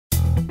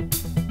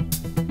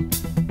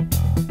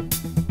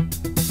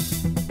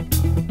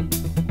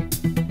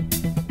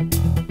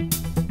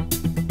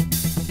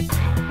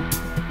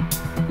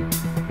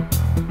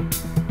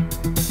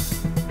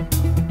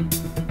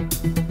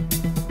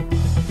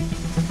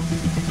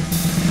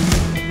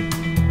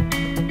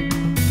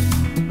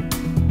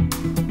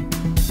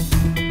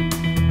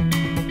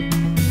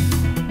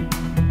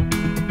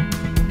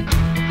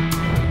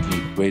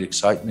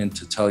excitement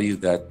to tell you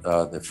that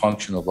the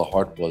function of the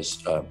heart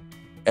was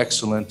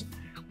excellent.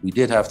 We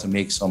did have to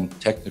make some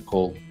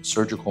technical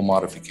surgical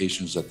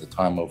modifications at the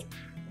time of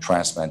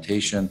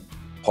transplantation.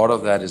 Part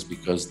of that is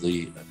because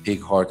the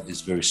pig heart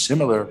is very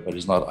similar, but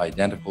is not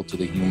identical to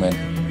the human.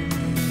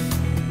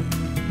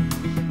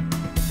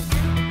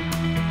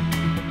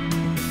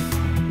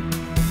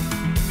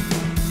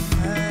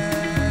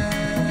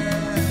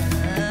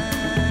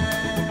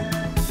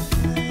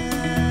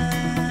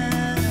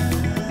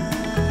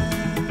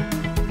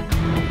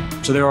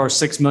 So there are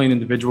 6 million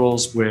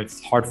individuals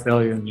with heart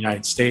failure in the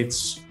United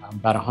States.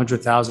 About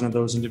 100,000 of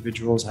those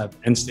individuals have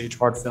end-stage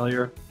heart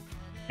failure,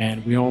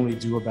 and we only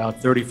do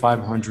about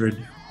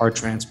 3,500 heart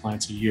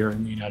transplants a year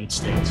in the United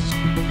States.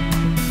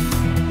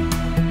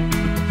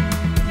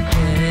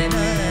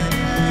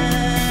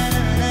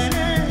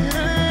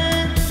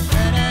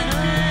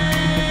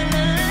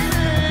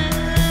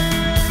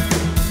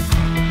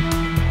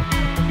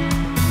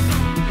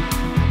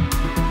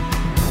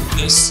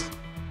 This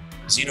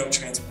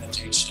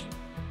xenotransplantation,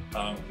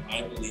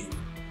 I believe,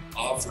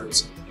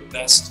 offers the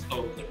best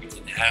hope that we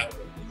can have a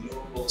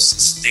renewable,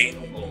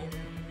 sustainable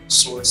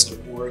source of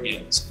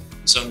organs,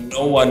 so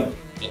no one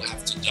will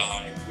have to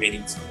die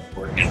waiting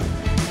for an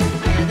organ.